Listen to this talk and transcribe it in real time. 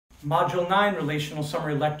Module 9, Relational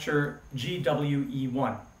Summary Lecture,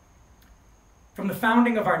 GWE1. From the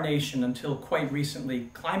founding of our nation until quite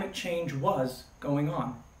recently, climate change was going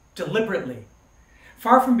on, deliberately.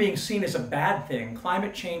 Far from being seen as a bad thing,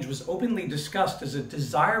 climate change was openly discussed as a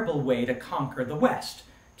desirable way to conquer the West,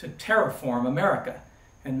 to terraform America,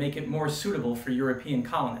 and make it more suitable for European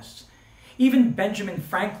colonists. Even Benjamin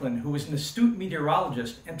Franklin, who was an astute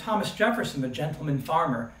meteorologist, and Thomas Jefferson, the gentleman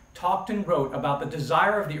farmer, talked and wrote about the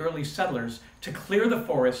desire of the early settlers to clear the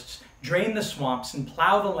forests, drain the swamps, and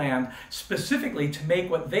plow the land specifically to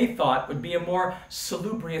make what they thought would be a more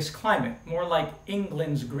salubrious climate, more like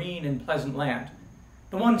England's green and pleasant land.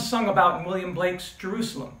 The one sung about in William Blake's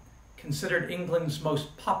Jerusalem, considered England's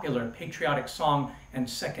most popular patriotic song and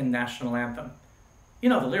second national anthem. You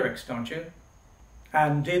know the lyrics, don't you?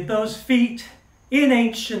 And did those feet in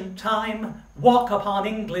ancient time walk upon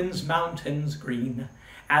England's mountains green?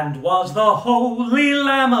 And was the holy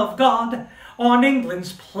Lamb of God on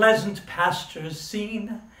England's pleasant pastures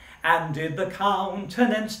seen? And did the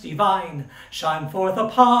countenance divine shine forth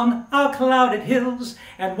upon our clouded hills?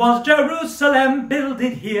 And was Jerusalem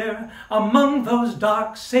builded here among those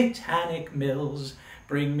dark satanic mills?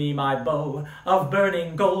 Bring me my bow of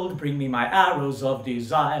burning gold, bring me my arrows of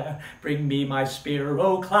desire, bring me my spear,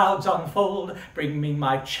 O clouds unfold, bring me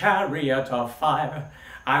my chariot of fire.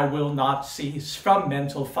 I will not cease from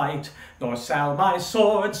mental fight, nor shall my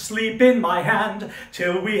sword sleep in my hand,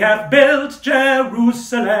 till we have built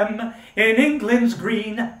Jerusalem in England's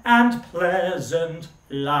green and pleasant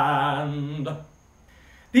land.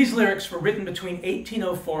 These lyrics were written between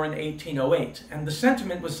 1804 and 1808, and the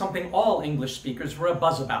sentiment was something all English speakers were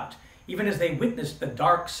abuzz about, even as they witnessed the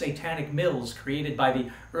dark satanic mills created by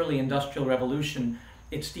the early Industrial Revolution,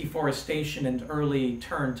 its deforestation and early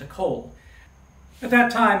turn to coal. At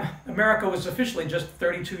that time, America was officially just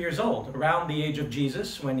 32 years old, around the age of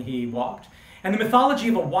Jesus when he walked, and the mythology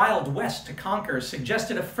of a Wild West to conquer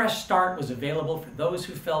suggested a fresh start was available for those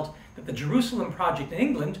who felt that the Jerusalem project in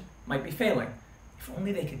England might be failing. If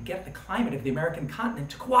only they could get the climate of the American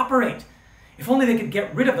continent to cooperate. If only they could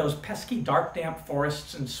get rid of those pesky dark damp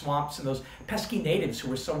forests and swamps and those pesky natives who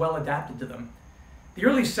were so well adapted to them. The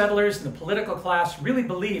early settlers and the political class really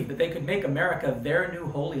believed that they could make America their new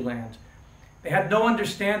Holy Land. They had no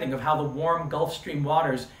understanding of how the warm Gulf Stream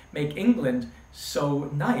waters make England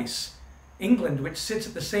so nice. England, which sits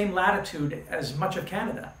at the same latitude as much of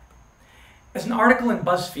Canada. As an article in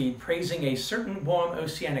BuzzFeed praising a certain warm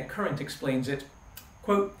oceanic current explains it,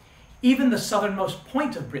 quote, even the southernmost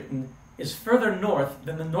point of Britain is further north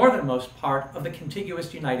than the northernmost part of the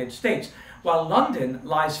contiguous United States, while London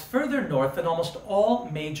lies further north than almost all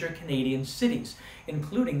major Canadian cities,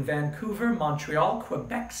 including Vancouver, Montreal,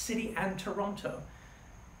 Quebec City, and Toronto.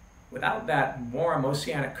 Without that warm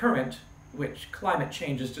oceanic current, which climate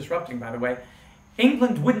change is disrupting, by the way,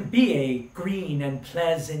 England wouldn't be a green and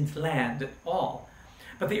pleasant land at all.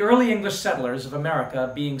 But the early English settlers of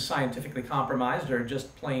America, being scientifically compromised or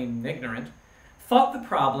just plain ignorant, thought the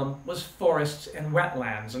problem was forests and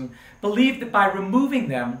wetlands and believed that by removing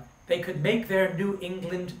them, they could make their New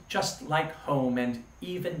England just like home and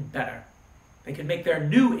even better. They could make their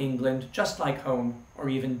New England just like home or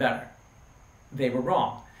even better. They were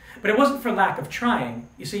wrong. But it wasn't for lack of trying.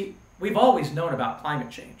 You see, we've always known about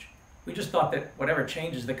climate change. We just thought that whatever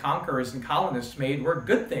changes the conquerors and colonists made were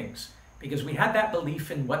good things, because we had that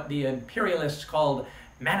belief in what the imperialists called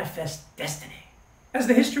manifest destiny. As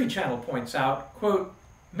the History Channel points out, quote,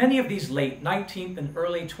 many of these late 19th and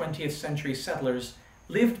early 20th century settlers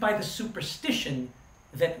lived by the superstition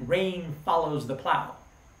that rain follows the plow.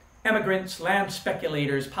 Emigrants, land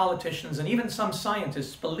speculators, politicians, and even some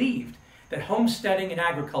scientists believed that homesteading and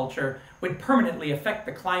agriculture would permanently affect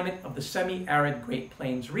the climate of the semi-arid Great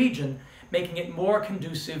Plains region, making it more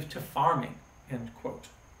conducive to farming, end quote.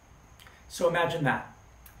 So imagine that.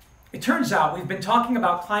 It turns out we've been talking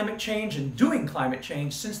about climate change and doing climate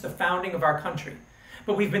change since the founding of our country,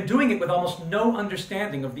 but we've been doing it with almost no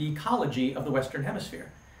understanding of the ecology of the Western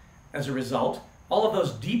Hemisphere. As a result, all of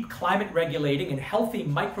those deep climate regulating and healthy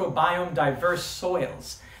microbiome diverse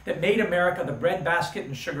soils that made America the breadbasket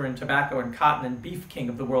and sugar and tobacco and cotton and beef king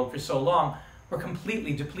of the world for so long were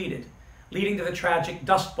completely depleted, leading to the tragic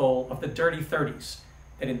Dust Bowl of the dirty 30s,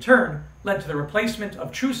 that in turn led to the replacement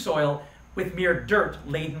of true soil with mere dirt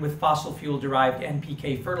laden with fossil fuel-derived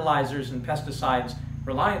NPK fertilizers and pesticides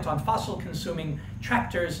reliant on fossil-consuming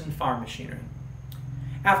tractors and farm machinery.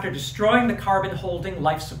 After destroying the carbon-holding,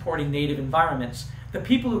 life-supporting native environments, the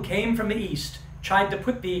people who came from the East tried to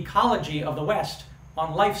put the ecology of the West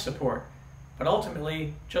on life support, but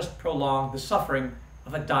ultimately just prolonged the suffering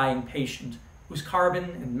of a dying patient whose carbon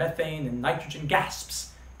and methane and nitrogen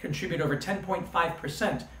gasps contribute over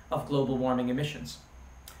 10.5% of global warming emissions.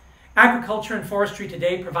 Agriculture and forestry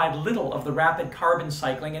today provide little of the rapid carbon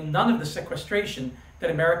cycling and none of the sequestration that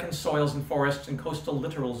American soils and forests and coastal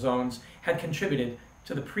littoral zones had contributed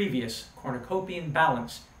to the previous cornucopian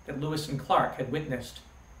balance that Lewis and Clark had witnessed.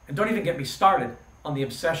 And don't even get me started on the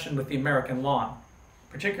obsession with the American lawn,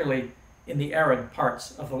 particularly in the arid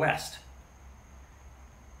parts of the West.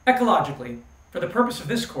 Ecologically, for the purpose of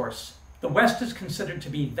this course, the West is considered to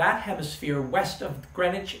be that hemisphere west of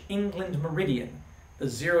Greenwich, England meridian, the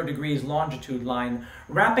 0 degrees longitude line,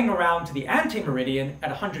 wrapping around to the anti-meridian at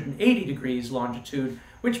 180 degrees longitude,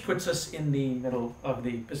 which puts us in the middle of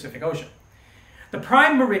the Pacific Ocean. The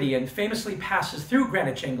prime meridian famously passes through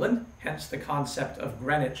Greenwich, England, hence the concept of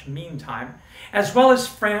Greenwich Mean Time, as well as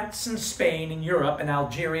France and Spain in Europe and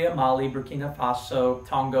Algeria, Mali, Burkina Faso,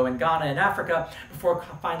 Togo, and Ghana in Africa, before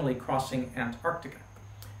finally crossing Antarctica.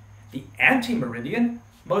 The anti-meridian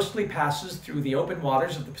mostly passes through the open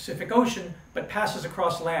waters of the Pacific Ocean, but passes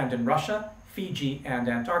across land in Russia, Fiji, and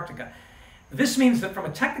Antarctica. This means that from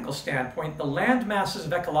a technical standpoint, the land masses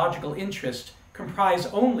of ecological interest comprise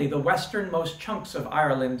only the westernmost chunks of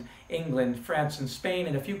Ireland, England, France, and Spain,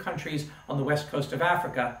 and a few countries on the west coast of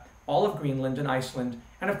Africa, all of Greenland and Iceland,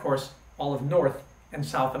 and of course, all of North and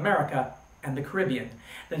South America and the Caribbean.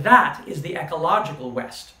 That is the ecological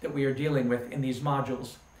West that we are dealing with in these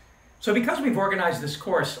modules. So because we've organized this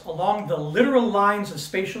course along the literal lines of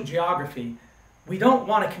spatial geography, we don't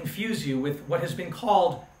want to confuse you with what has been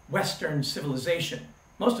called Western civilization,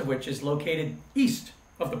 most of which is located east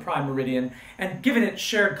of the prime meridian, and given its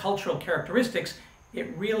shared cultural characteristics,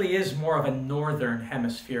 it really is more of a northern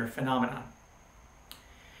hemisphere phenomenon.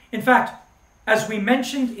 In fact, as we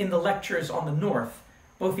mentioned in the lectures on the north,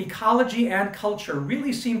 both ecology and culture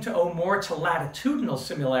really seem to owe more to latitudinal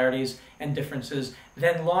similarities and differences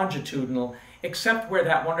than longitudinal, except where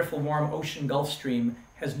that wonderful warm ocean Gulf Stream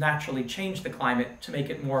has naturally changed the climate to make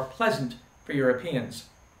it more pleasant for Europeans.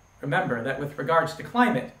 Remember that with regards to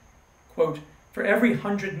climate, quote, for every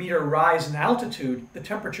 100-meter rise in altitude, the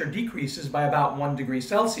temperature decreases by about 1 degree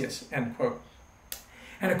Celsius, end quote.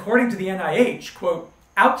 And according to the NIH, quote,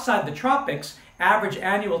 outside the tropics, average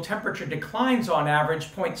annual temperature declines on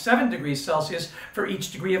average 0.7 degrees Celsius for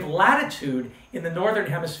each degree of latitude in the northern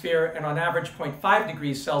hemisphere and on average 0.5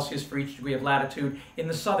 degrees Celsius for each degree of latitude in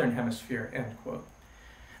the southern hemisphere, end quote.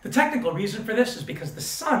 The technical reason for this is because the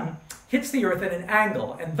sun hits the Earth at an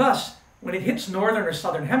angle, and thus, when it hits northern or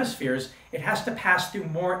southern hemispheres, it has to pass through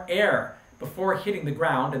more air before hitting the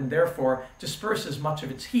ground and therefore disperses much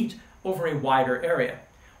of its heat over a wider area.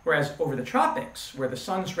 Whereas over the tropics, where the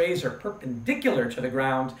sun's rays are perpendicular to the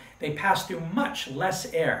ground, they pass through much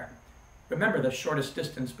less air. Remember, the shortest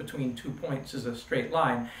distance between 2 points is a straight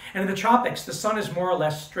line. And in the tropics, the sun is more or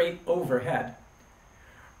less straight overhead.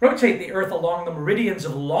 Rotate the Earth along the meridians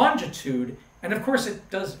of longitude, and of course it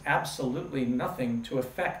does absolutely nothing to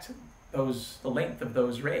affect the length of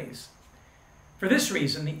those rays. For this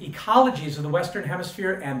reason, the ecologies of the Western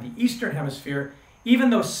Hemisphere and the Eastern Hemisphere, even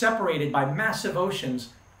though separated by massive oceans,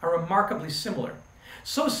 are remarkably similar.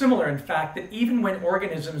 So similar, in fact, that even when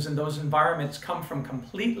organisms in those environments come from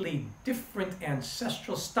completely different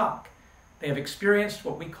ancestral stock, they have experienced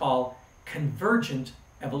what we call convergent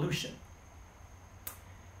evolution.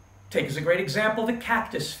 Take as a great example the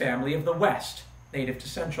cactus family of the West, native to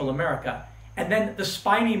Central America, and then the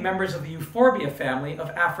spiny members of the euphorbia family of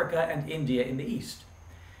Africa and India in the East.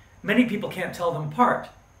 Many people can't tell them apart,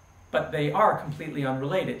 but they are completely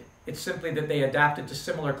unrelated. It's simply that they adapted to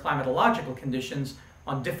similar climatological conditions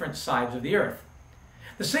on different sides of the Earth.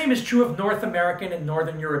 The same is true of North American and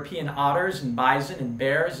Northern European otters and bison and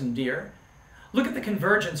bears and deer. Look at the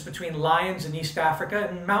convergence between lions in East Africa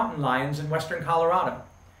and mountain lions in Western Colorado.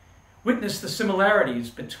 Witness the similarities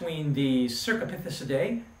between the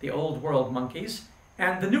Cercopithecidae, the Old World monkeys,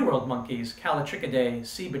 and the New World monkeys, Callitrichidae,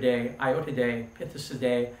 Cebidae, Iotidae,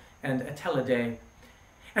 Pithecidae, and Atelidae.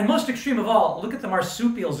 And most extreme of all, look at the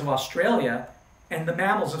marsupials of Australia and the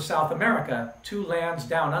mammals of South America, two lands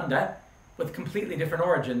down under, with completely different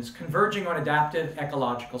origins, converging on adaptive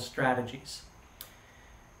ecological strategies.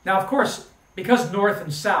 Now, of course, because North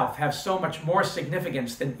and South have so much more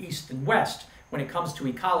significance than East and West when it comes to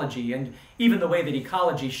ecology, and even the way that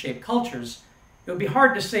ecologies shape cultures, it would be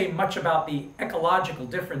hard to say much about the ecological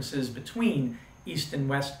differences between East and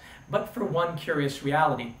West, but for one curious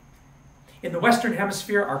reality. In the Western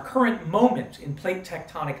Hemisphere, our current moment in plate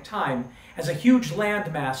tectonic time has a huge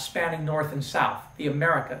landmass spanning North and South, the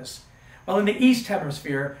Americas. While in the East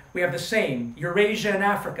Hemisphere, we have the same, Eurasia and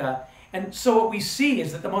Africa, and so what we see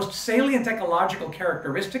is that the most salient ecological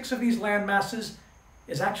characteristics of these landmasses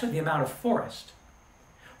is actually the amount of forest.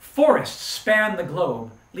 Forests span the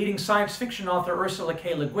globe, leading science fiction author Ursula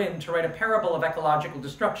K. Le Guin to write a parable of ecological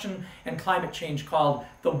destruction and climate change called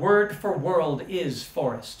 "The Word for World is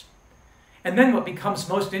Forest." And then what becomes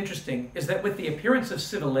most interesting is that with the appearance of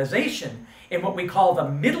civilization in what we call the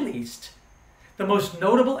Middle East, the most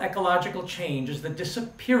notable ecological change is the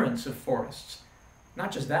disappearance of forests.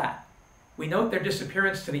 Not just that. We note their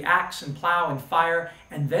disappearance to the axe and plow and fire,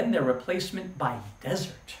 and then their replacement by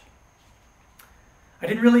desert. I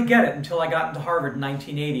didn't really get it until I got into Harvard in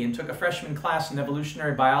 1980 and took a freshman class in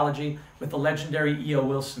evolutionary biology with the legendary E.O.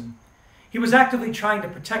 Wilson. He was actively trying to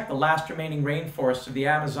protect the last remaining rainforests of the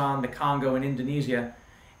Amazon, the Congo, and Indonesia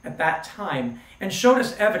at that time, and showed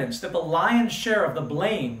us evidence that the lion's share of the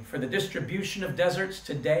blame for the distribution of deserts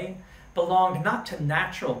today belonged not to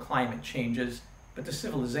natural climate changes, but to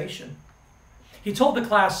civilization. He told the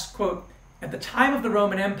class, quote, "At the time of the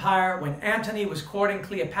Roman Empire, when Antony was courting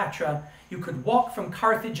Cleopatra, you could walk from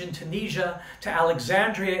Carthage in Tunisia to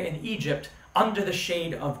Alexandria in Egypt under the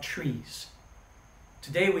shade of trees.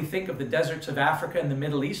 Today we think of the deserts of Africa and the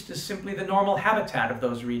Middle East as simply the normal habitat of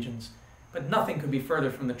those regions, but nothing could be further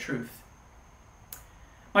from the truth."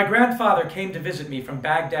 My grandfather came to visit me from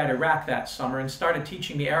Baghdad, Iraq that summer and started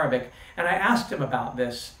teaching me Arabic, and I asked him about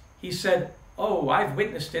this. He said, "Oh, I've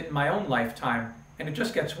witnessed it in my own lifetime, and it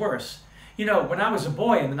just gets worse. You know, when I was a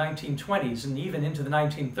boy in the 1920s and even into the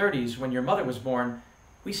 1930s when your mother was born,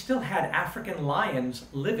 we still had African lions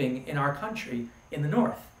living in our country in the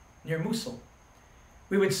north, near Mosul.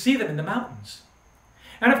 We would see them in the mountains."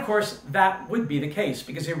 And of course, that would be the case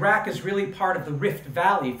because Iraq is really part of the Rift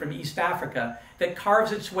Valley from East Africa that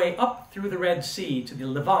carves its way up through the Red Sea to the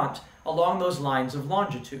Levant along those lines of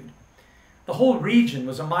longitude. The whole region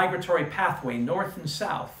was a migratory pathway north and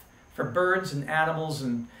south for birds and animals,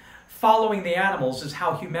 and following the animals is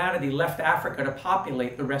how humanity left Africa to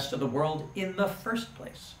populate the rest of the world in the first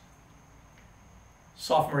place.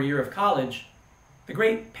 Sophomore year of college, the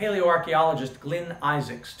great paleoarchaeologist Glyn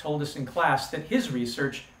Isaacs told us in class that his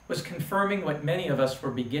research was confirming what many of us were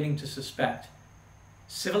beginning to suspect.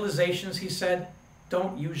 Civilizations, he said,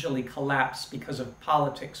 don't usually collapse because of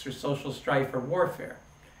politics or social strife or warfare.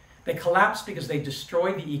 They collapse because they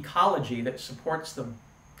destroy the ecology that supports them.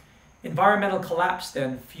 Environmental collapse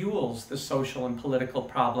then fuels the social and political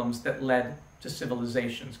problems that led to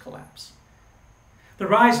civilization's collapse. The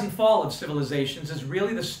rise and fall of civilizations is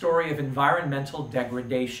really the story of environmental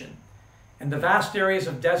degradation, and the vast areas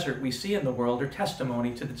of desert we see in the world are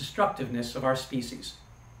testimony to the destructiveness of our species.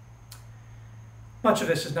 Much of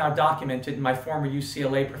this is now documented in my former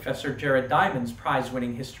UCLA professor Jared Diamond's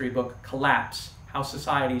prize-winning history book, Collapse: How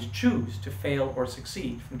Societies Choose to Fail or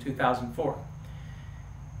Succeed, from 2004.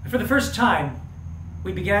 For the first time,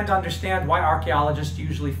 we began to understand why archaeologists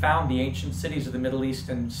usually found the ancient cities of the Middle East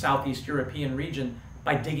and Southeast European region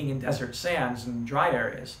by digging in desert sands and dry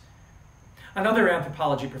areas. Another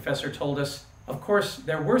anthropology professor told us, of course,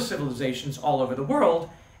 there were civilizations all over the world,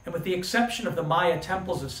 and with the exception of the Maya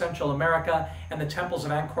temples of Central America and the temples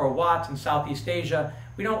of Angkor Wat in Southeast Asia,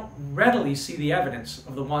 we don't readily see the evidence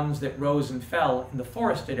of the ones that rose and fell in the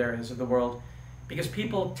forested areas of the world, because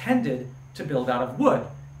people tended to build out of wood,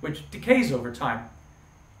 which decays over time.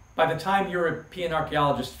 By the time European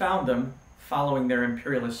archaeologists found them, following their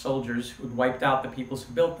imperialist soldiers who had wiped out the peoples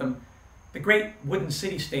who built them, the great wooden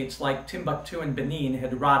city-states like Timbuktu and Benin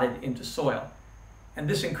had rotted into soil. And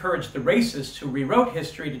this encouraged the racists who rewrote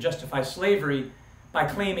history to justify slavery by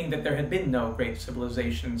claiming that there had been no great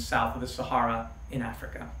civilization south of the Sahara in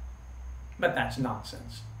Africa. But that's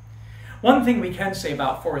nonsense. One thing we can say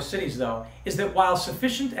about forest cities, though, is that while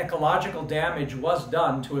sufficient ecological damage was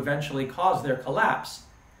done to eventually cause their collapse,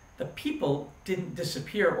 the people didn't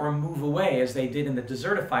disappear or move away as they did in the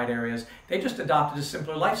desertified areas. They just adopted a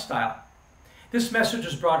simpler lifestyle. This message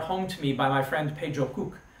was brought home to me by my friend Pedro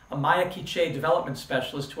Cook, a Maya Quiche development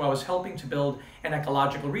specialist who I was helping to build an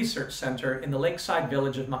ecological research center in the lakeside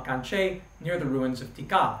village of Macanche near the ruins of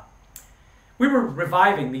Tikal. We were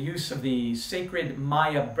reviving the use of the sacred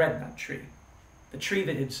Maya breadnut tree, the tree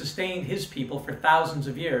that had sustained his people for thousands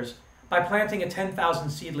of years, by planting a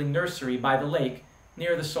 10,000 seedling nursery by the lake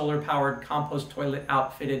near the solar-powered, compost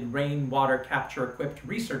toilet-outfitted, rainwater capture-equipped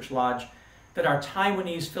research lodge that our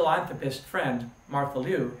Taiwanese philanthropist friend, Martha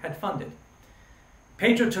Liu, had funded.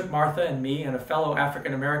 Pedro took Martha and me and a fellow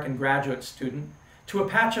African-American graduate student to a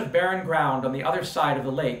patch of barren ground on the other side of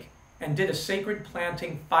the lake and did a sacred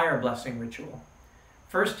planting fire blessing ritual.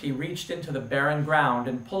 First, he reached into the barren ground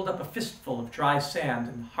and pulled up a fistful of dry sand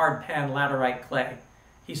and hard-pan laterite clay.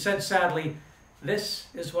 He said sadly, "This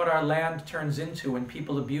is what our land turns into when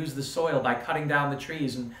people abuse the soil by cutting down the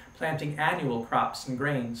trees and planting annual crops and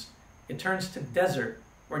grains. It turns to desert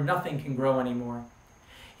where nothing can grow anymore.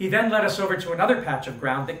 He then led us over to another patch of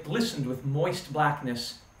ground that glistened with moist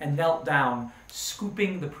blackness and knelt down,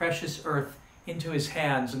 scooping the precious earth into his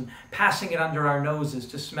hands and passing it under our noses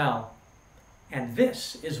to smell. And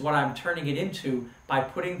this is what I'm turning it into by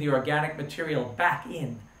putting the organic material back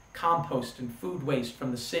in, compost and food waste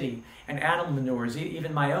from the city, and animal manures,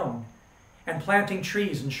 even my own, and planting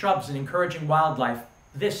trees and shrubs and encouraging wildlife.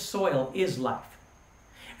 This soil is life.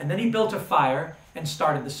 And then he built a fire and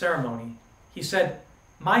started the ceremony. He said,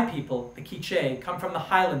 "My people, the Quiche, come from the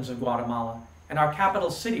highlands of Guatemala, and our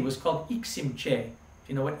capital city was called Iximche." Do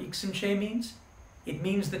you know what Iximche means? It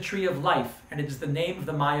means the tree of life, and it is the name of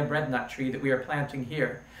the Maya breadnut tree that we are planting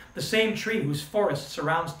here. The same tree whose forest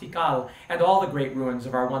surrounds Tikal and all the great ruins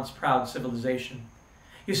of our once proud civilization.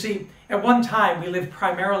 You see, at one time we lived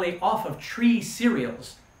primarily off of tree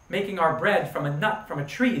cereals, making our bread from a nut from a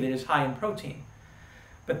tree that is high in protein.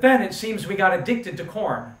 But then it seems we got addicted to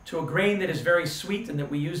corn, to a grain that is very sweet and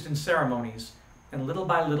that we used in ceremonies. And little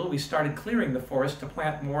by little we started clearing the forest to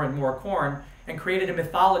plant more and more corn, and created a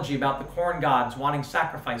mythology about the corn gods wanting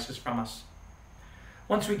sacrifices from us.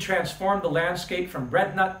 Once we transformed the landscape from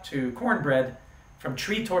bread nut to cornbread, from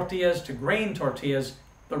tree tortillas to grain tortillas,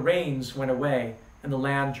 the rains went away and the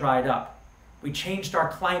land dried up. We changed our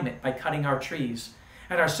climate by cutting our trees,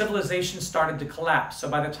 and our civilization started to collapse, so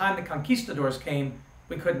by the time the conquistadors came,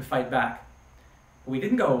 we couldn't fight back. But we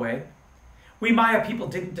didn't go away. We Maya people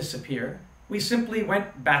didn't disappear. We simply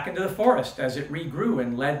went back into the forest as it regrew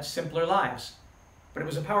and led simpler lives. But it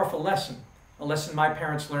was a powerful lesson, a lesson my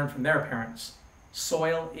parents learned from their parents.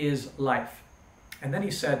 Soil is life. And then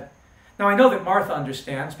he said, "Now I know that Martha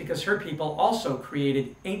understands because her people also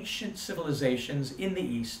created ancient civilizations in the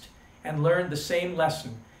East and learned the same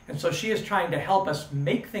lesson. And so she is trying to help us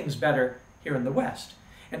make things better here in the West.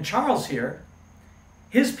 And Charles here,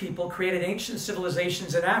 his people created ancient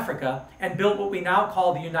civilizations in Africa and built what we now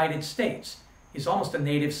call the United States. He's almost a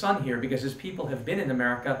native son here because his people have been in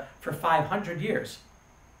America for 500 years.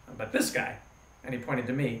 But this guy," and he pointed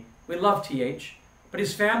to me, "we love TH, but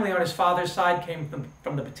his family on his father's side came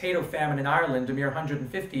from the potato famine in Ireland a mere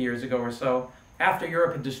 150 years ago or so, after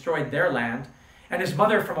Europe had destroyed their land, and his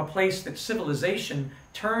mother from a place that civilization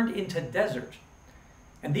turned into desert.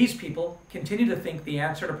 And these people continue to think the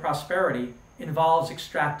answer to prosperity involves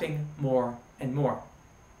extracting more and more."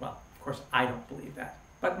 Well, of course, I don't believe that,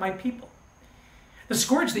 but my people. The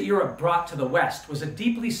scourge that Europe brought to the West was a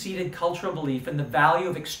deeply seated cultural belief in the value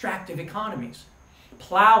of extractive economies.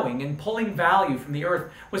 Plowing and pulling value from the earth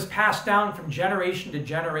was passed down from generation to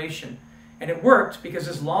generation, and it worked because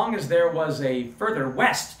as long as there was a further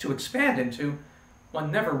west to expand into, one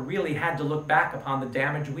never really had to look back upon the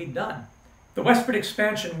damage we'd done. The westward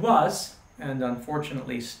expansion was, and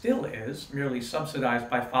unfortunately still is, merely subsidized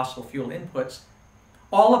by fossil fuel inputs,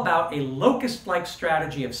 all about a locust-like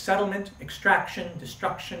strategy of settlement, extraction,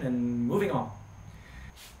 destruction, and moving on.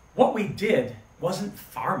 What we did wasn't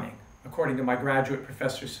farming, according to my graduate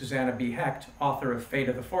professor Susanna B. Hecht, author of Fate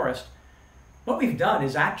of the Forest. What we've done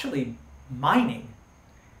is actually mining.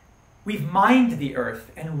 We've mined the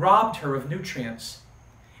earth and robbed her of nutrients.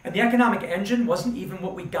 And the economic engine wasn't even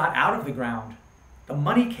what we got out of the ground. The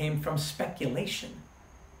money came from speculation.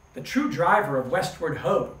 The true driver of westward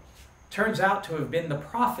ho turns out to have been the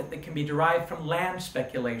profit that can be derived from land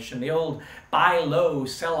speculation, the old buy low,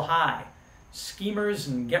 sell high. Schemers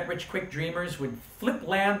and get-rich-quick dreamers would flip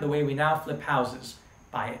land the way we now flip houses.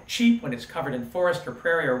 Buy it cheap when it's covered in forest or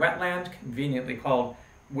prairie or wetland, conveniently called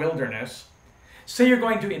wilderness. Say you're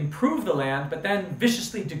going to improve the land, but then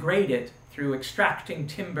viciously degrade it through extracting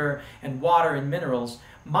timber and water and minerals,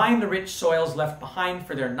 mine the rich soils left behind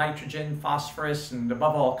for their nitrogen, phosphorus, and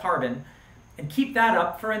above all carbon, and keep that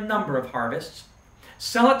up for a number of harvests,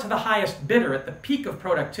 sell it to the highest bidder at the peak of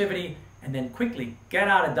productivity, and then quickly get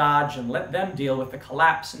out of Dodge and let them deal with the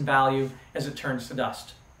collapse in value as it turns to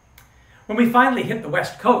dust. When we finally hit the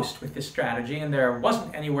West Coast with this strategy and there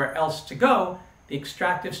wasn't anywhere else to go, the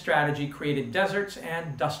extractive strategy created deserts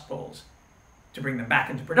and dust bowls. To bring them back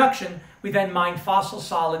into production, we then mined fossil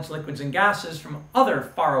solids, liquids, and gases from other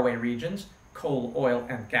faraway regions, coal, oil,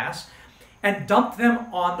 and gas, and dumped them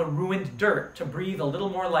on the ruined dirt to breathe a little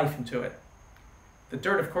more life into it. The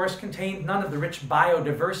dirt, of course, contained none of the rich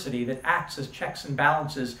biodiversity that acts as checks and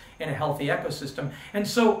balances in a healthy ecosystem, and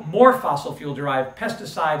so more fossil fuel-derived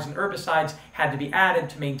pesticides and herbicides had to be added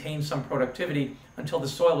to maintain some productivity until the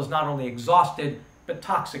soil was not only exhausted, but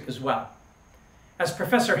toxic as well. As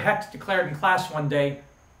Professor Hecht declared in class one day,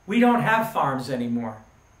 "We don't have farms anymore.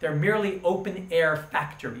 They're merely open-air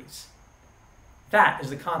factories." That is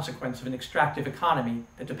the consequence of an extractive economy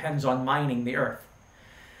that depends on mining the earth.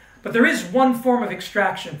 But there is one form of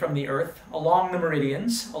extraction from the Earth, along the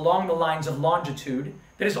meridians, along the lines of longitude,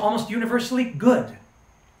 that is almost universally good.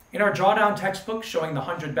 In our drawdown textbook showing the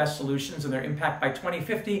 100 best solutions and their impact by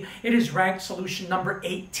 2050, it is ranked solution number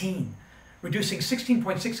 18, reducing 16.6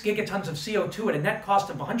 gigatons of CO2 at a net cost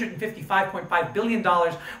of $155.5 billion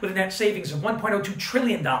with a net savings of $1.02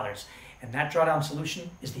 trillion. And that drawdown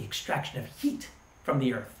solution is the extraction of heat from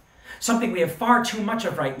the Earth, something we have far too much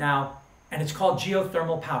of right now, and it's called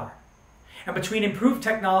geothermal power. And between improved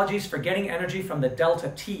technologies for getting energy from the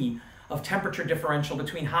delta T of temperature differential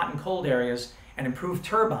between hot and cold areas and improved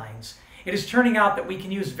turbines, it is turning out that we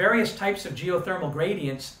can use various types of geothermal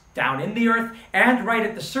gradients down in the Earth and right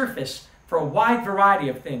at the surface for a wide variety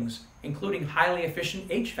of things, including highly efficient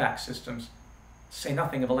HVAC systems, to say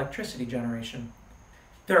nothing of electricity generation.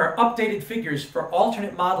 There are updated figures for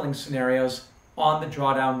alternate modeling scenarios on the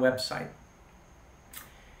Drawdown website.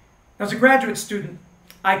 As a graduate student,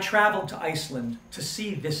 I traveled to Iceland to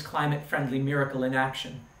see this climate-friendly miracle in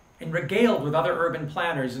action and regaled with other urban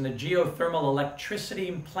planners in the geothermal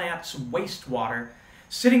electricity plant's wastewater,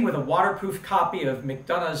 sitting with a waterproof copy of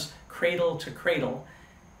McDonough's Cradle to Cradle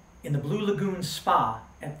in the Blue Lagoon Spa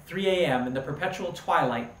at 3 a.m. in the perpetual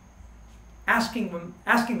twilight, asking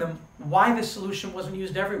them why this solution wasn't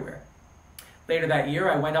used everywhere. Later that year,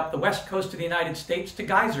 I went up the west coast of the United States to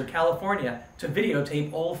Geyser, California, to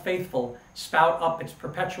videotape Old Faithful spout up its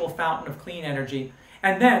perpetual fountain of clean energy,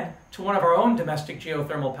 and then to one of our own domestic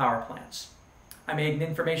geothermal power plants. I made an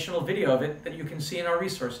informational video of it that you can see in our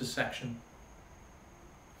resources section.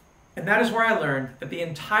 And that is where I learned that the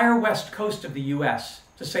entire west coast of the US,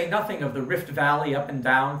 to say nothing of the Rift Valley up and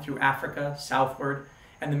down through Africa southward,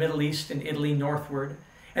 and the Middle East and Italy northward,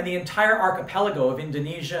 and the entire archipelago of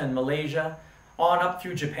Indonesia and Malaysia, on up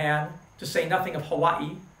through Japan, to say nothing of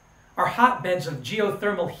Hawaii, are hotbeds of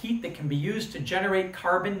geothermal heat that can be used to generate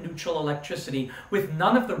carbon-neutral electricity with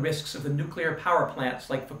none of the risks of the nuclear power plants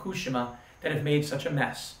like Fukushima that have made such a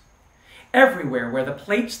mess. Everywhere where the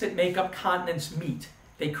plates that make up continents meet,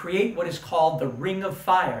 they create what is called the Ring of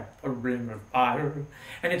Fire, a ring of fire,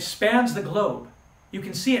 and it spans the globe. You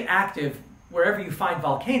can see it active wherever you find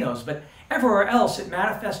volcanoes, but everywhere else it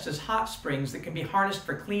manifests as hot springs that can be harnessed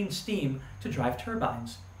for clean steam to drive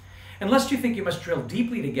turbines. Unless you think you must drill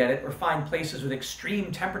deeply to get it or find places with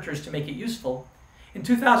extreme temperatures to make it useful, in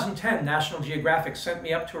 2010, National Geographic sent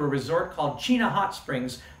me up to a resort called Chena Hot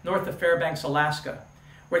Springs north of Fairbanks, Alaska,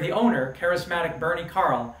 where the owner, charismatic Bernie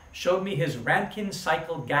Carl, showed me his Rankine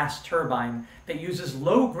cycle gas turbine that uses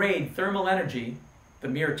low-grade thermal energy, the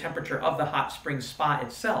mere temperature of the hot spring spa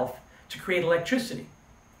itself, to create electricity.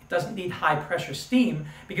 It doesn't need high-pressure steam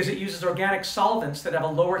because it uses organic solvents that have a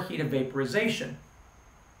lower heat of vaporization.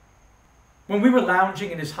 When we were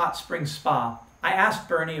lounging in his hot spring spa, I asked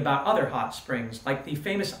Bernie about other hot springs, like the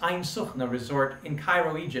famous Ain Sokhna resort in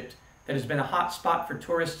Cairo, Egypt, that has been a hot spot for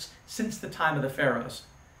tourists since the time of the pharaohs.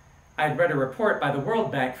 I had read a report by the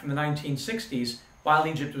World Bank from the 1960s while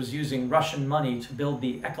Egypt was using Russian money to build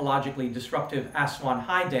the ecologically disruptive Aswan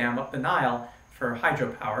High Dam up the Nile for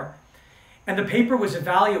hydropower, and the paper was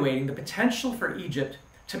evaluating the potential for Egypt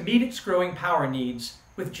to meet its growing power needs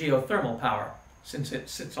with geothermal power, since it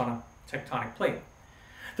sits on a tectonic plate.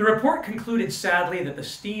 The report concluded sadly that the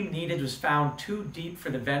steam needed was found too deep for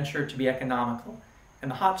the venture to be economical, and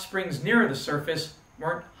the hot springs nearer the surface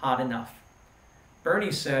weren't hot enough.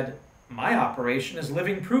 Bernie said, "My operation is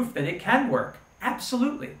living proof that it can work,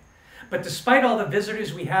 absolutely. But despite all the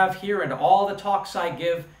visitors we have here and all the talks I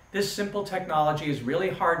give, this simple technology is really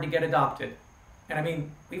hard to get adopted. And I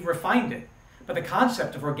mean, we've refined it, but the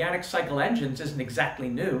concept of organic cycle engines isn't exactly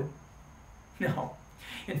new." No.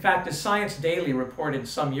 In fact, as Science Daily reported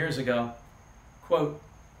some years ago, quote,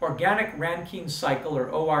 "Organic Rankine cycle, or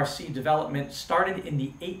ORC, development started in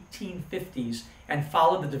the 1850s and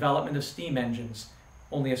followed the development of steam engines.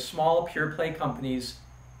 Only a few small pure-play companies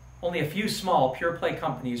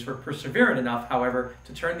were perseverant enough, however,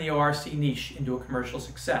 to turn the ORC niche into a commercial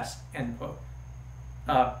success," end quote.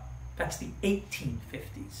 That's the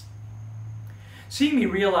 1850s.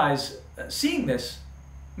 Seeing this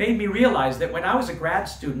made me realize that when I was a grad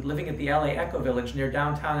student living at the LA Eco Village near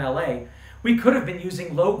downtown LA, we could have been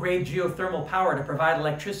using low-grade geothermal power to provide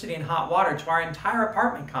electricity and hot water to our entire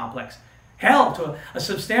apartment complex, hell, to a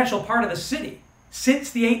substantial part of the city, since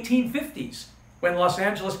the 1850s, when Los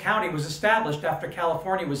Angeles County was established after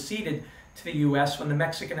California was ceded to the US when the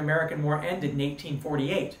Mexican-American War ended in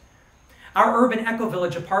 1848. Our urban Eco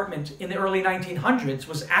Village apartment in the early 1900s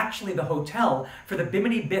was actually the hotel for the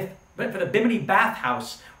Bimini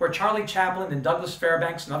bathhouse where Charlie Chaplin and Douglas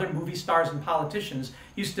Fairbanks and other movie stars and politicians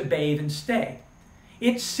used to bathe and stay.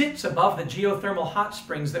 It sits above the geothermal hot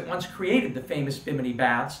springs that once created the famous Bimini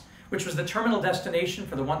Baths, which was the terminal destination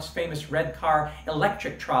for the once famous red car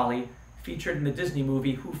electric trolley featured in the Disney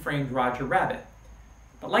movie Who Framed Roger Rabbit.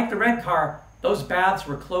 But like the red car, those baths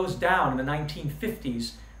were closed down in the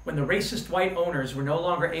 1950s when the racist white owners were no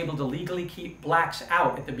longer able to legally keep blacks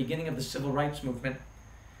out at the beginning of the civil rights movement.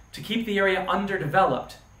 To keep the area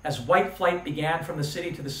underdeveloped, as white flight began from the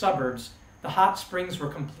city to the suburbs, the hot springs were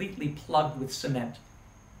completely plugged with cement.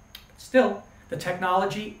 Still, the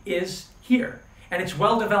technology is here, and it's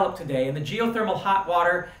well developed today, and the geothermal hot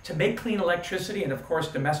water to make clean electricity, and of course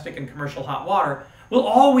domestic and commercial hot water, will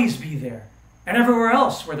always be there, and everywhere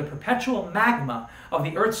else where the perpetual magma of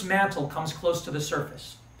the Earth's mantle comes close to the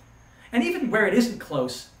surface. And even where it isn't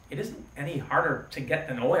close, it isn't any harder to get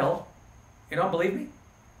than oil. You don't believe me?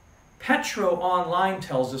 Petro Online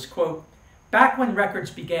tells us, quote, "Back when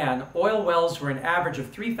records began, oil wells were an average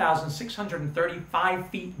of 3,635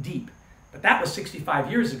 feet deep, but that was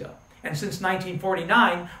 65 years ago. And since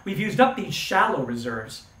 1949, we've used up these shallow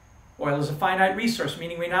reserves. Oil is a finite resource,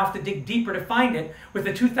 meaning we now have to dig deeper to find it, with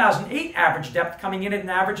the 2008 average depth coming in at an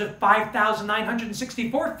average of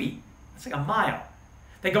 5,964 feet. That's like a mile."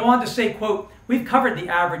 They go on to say, quote, "We've covered the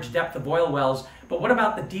average depth of oil wells, but what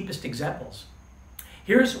about the deepest examples?"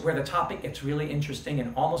 Here's where the topic gets really interesting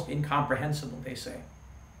and almost incomprehensible, they say.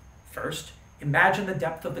 First, imagine the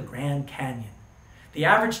depth of the Grand Canyon. The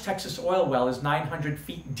average Texas oil well is 900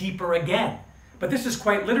 feet deeper again, but this is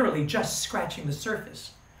quite literally just scratching the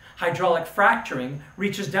surface. Hydraulic fracturing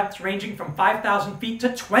reaches depths ranging from 5,000 feet to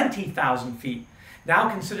 20,000 feet. Now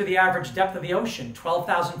consider the average depth of the ocean,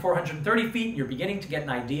 12,430 feet, and you're beginning to get an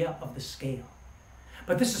idea of the scale.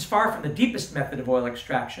 But this is far from the deepest method of oil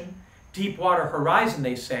extraction. Deepwater Horizon,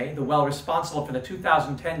 they say, the well responsible for the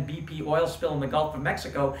 2010 BP oil spill in the Gulf of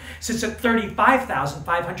Mexico, sits at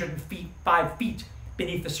 35,505 feet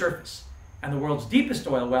beneath the surface. And the world's deepest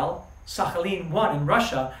oil well, Sakhalin-1 in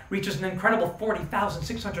Russia, reaches an incredible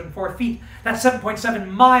 40,604 feet. That's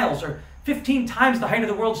 7.7 miles, or 15 times the height of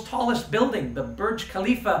the world's tallest building, the Burj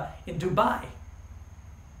Khalifa in Dubai.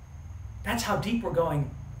 That's how deep we're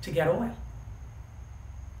going to get oil.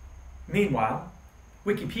 Meanwhile,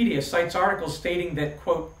 Wikipedia cites articles stating that,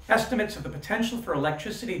 quote, "Estimates of the potential for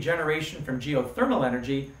electricity generation from geothermal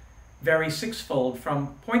energy vary sixfold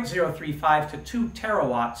from 0.035 to 2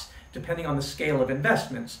 terawatts, depending on the scale of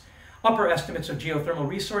investments. Upper estimates of geothermal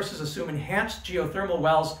resources assume enhanced geothermal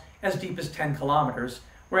wells as deep as 10 kilometers,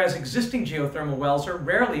 whereas existing geothermal wells are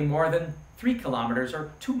rarely more than 3 kilometers or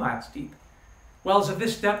 2 miles deep. Wells of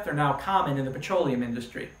this depth are now common in the petroleum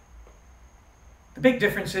industry." The big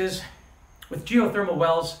difference is, with geothermal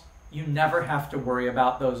wells, you never have to worry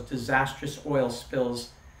about those disastrous oil spills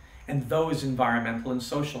and those environmental and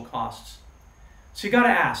social costs. So you got to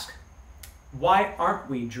ask, why aren't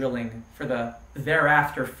we drilling for the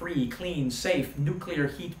thereafter free, clean, safe nuclear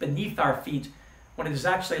heat beneath our feet when it is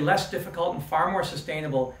actually less difficult and far more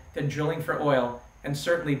sustainable than drilling for oil and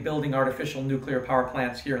certainly building artificial nuclear power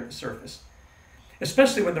plants here at the surface?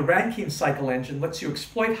 Especially when the Rankine cycle engine lets you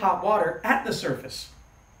exploit hot water at the surface.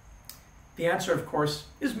 The answer, of course,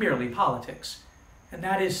 is merely politics. And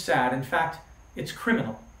that is sad. In fact, it's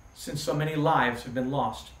criminal, since so many lives have been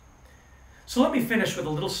lost. So let me finish with a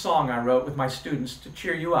little song I wrote with my students to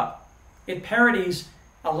cheer you up. It parodies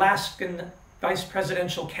Alaskan vice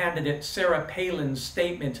presidential candidate Sarah Palin's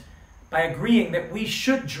statement by agreeing that we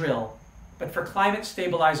should drill, but for climate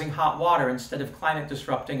stabilizing hot water instead of climate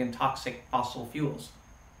disrupting and toxic fossil fuels.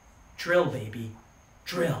 Drill, baby,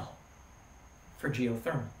 drill for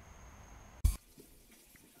geothermal.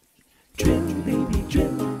 Drill, baby,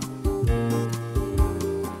 drill.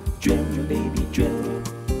 Drill, baby, drill.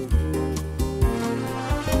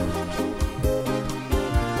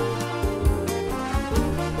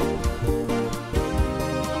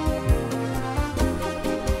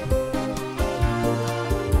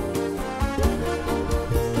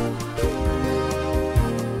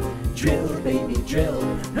 Drill, baby, drill.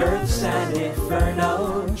 Earth's an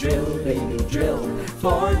inferno. Drill, baby, drill.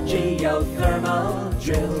 For geothermal.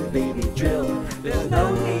 Drill, baby, drill. There's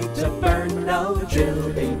no need to burn, no.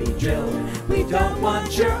 Drill, baby, drill. We don't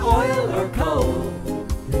want your oil or coal.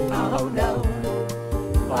 Oh no.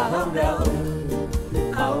 Oh no.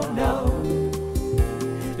 Oh no.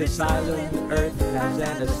 This island Earth has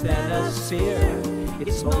an asthenosphere.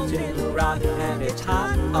 It's molten rock and it's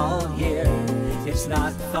hot all year. It's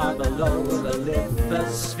not far below the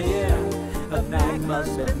lithosphere. Of magma's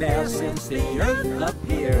been there since the Earth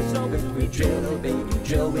appeared. So if we drill, baby,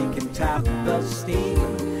 drill, we can tap the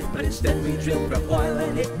steam. But Instead we drill for oil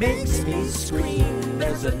and it makes me scream.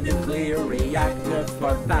 There's a nuclear reactor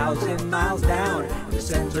 4,000 miles down in the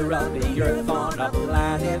center of the earth on a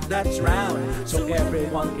planet that's round, so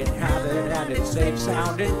everyone can have it and it's safe,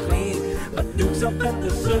 sound and clean. But nukes up at the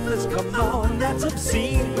surface, come on, that's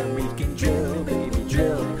obscene. When we can drill, baby,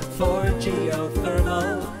 drill for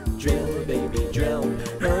geothermal. Drill, baby, drill,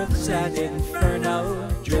 Earth's an inferno.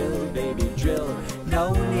 Drill, baby, drill,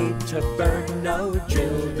 no need to burn, no.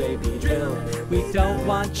 Drill, baby, drill, we don't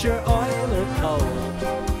want your oil or coal.